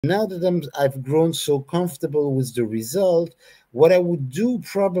Now that I've grown so comfortable with the result, what I would do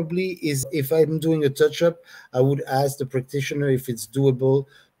probably is, if I'm doing a touch-up, I would ask the practitioner if it's doable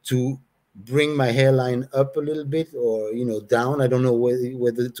to bring my hairline up a little bit, or down. I don't know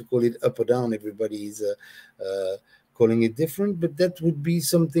whether to call it up or down. Everybody is calling it different, but that would be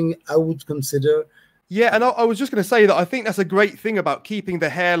something I would consider. Yeah, and I was just going to say that I think that's a great thing about keeping the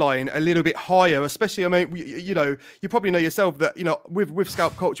hairline a little bit higher, especially, I mean, you probably know yourself that, with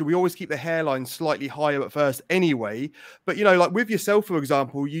Scalp Culture, we always keep the hairline slightly higher at first anyway. But, like with yourself, for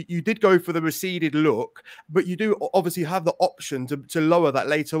example, you did go for the receded look, but you do obviously have the option to lower that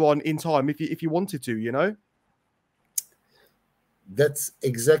later on in time if you wanted to. That's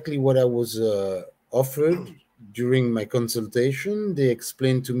exactly what I was offered during my consultation. They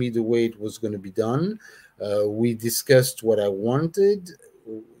explained to me the way it was going to be done. We discussed what I wanted.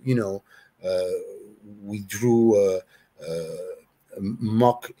 We drew a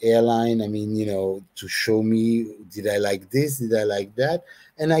mock hairline. I mean, to show me, did I like this? Did I like that?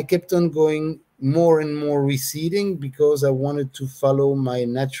 And I kept on going more and more receding, because I wanted to follow my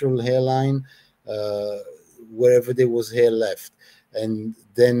natural hairline wherever there was hair left. And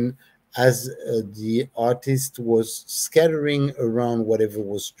then, as the artist was scattering around whatever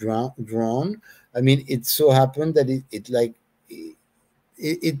was drawn, I mean, it so happened that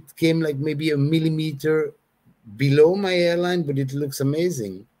it came like maybe a millimeter below my hairline, but it looks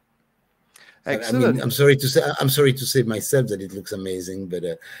amazing. Excellent. I mean, I'm sorry to say myself that it looks amazing, but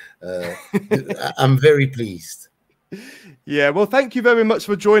I'm very pleased. Yeah, well, thank you very much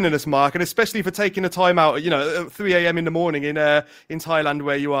for joining us, Marc, and especially for taking the time out, at 3 a.m. in the morning in Thailand,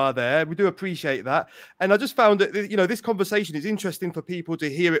 where you are there. We do appreciate that. And I just found that, this conversation is interesting for people to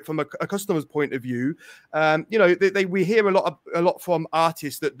hear it from a customer's point of view. We hear a lot from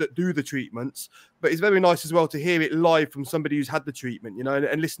artists that do the treatments, but it's very nice as well to hear it live from somebody who's had the treatment,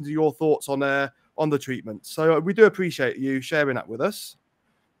 and listen to your thoughts on the treatment. So we do appreciate you sharing that with us.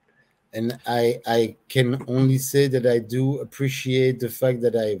 And I can only say that I do appreciate the fact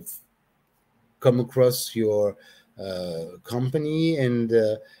that I've come across your company, and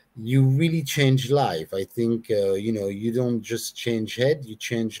you really change life. I think, you don't just change head, you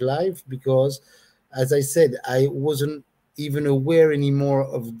change life, because, as I said, I wasn't even aware anymore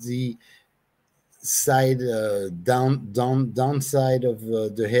of the side downside of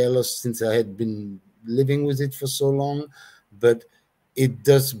the hair loss, since I had been living with it for so long. But it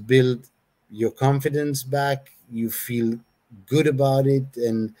does build your confidence back. You feel good about it,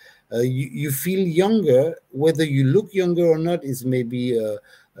 and you feel younger. Whether you look younger or not is maybe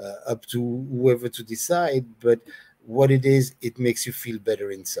up to whoever to decide, but what it is, it makes you feel better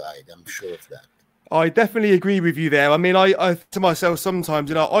inside. I'm sure of that. I definitely agree with you there. I mean, I to myself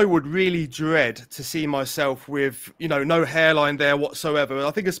sometimes, I would really dread to see myself with, no hairline there whatsoever. And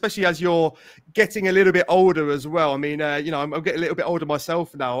I think especially as you're getting a little bit older as well. I mean, I'm getting a little bit older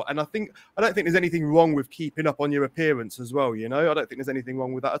myself now, and I don't think there's anything wrong with keeping up on your appearance as well. I don't think there's anything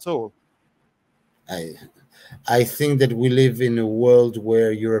wrong with that at all. I think that we live in a world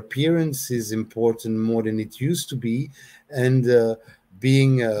where your appearance is important more than it used to be, and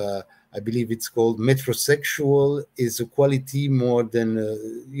being I believe it's called metrosexual is a quality more than,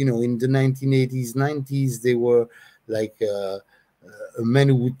 in the 1980s, 90s, they were like a man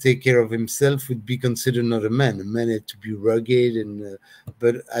who would take care of himself would be considered not a man. A man had to be rugged,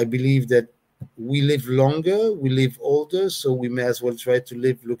 but I believe that we live longer, we live older, so we may as well try to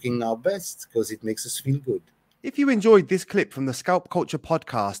live looking our best, because it makes us feel good. If you enjoyed this clip from the Scalp Culture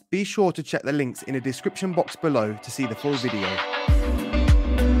podcast, be sure to check the links in the description box below to see the full video.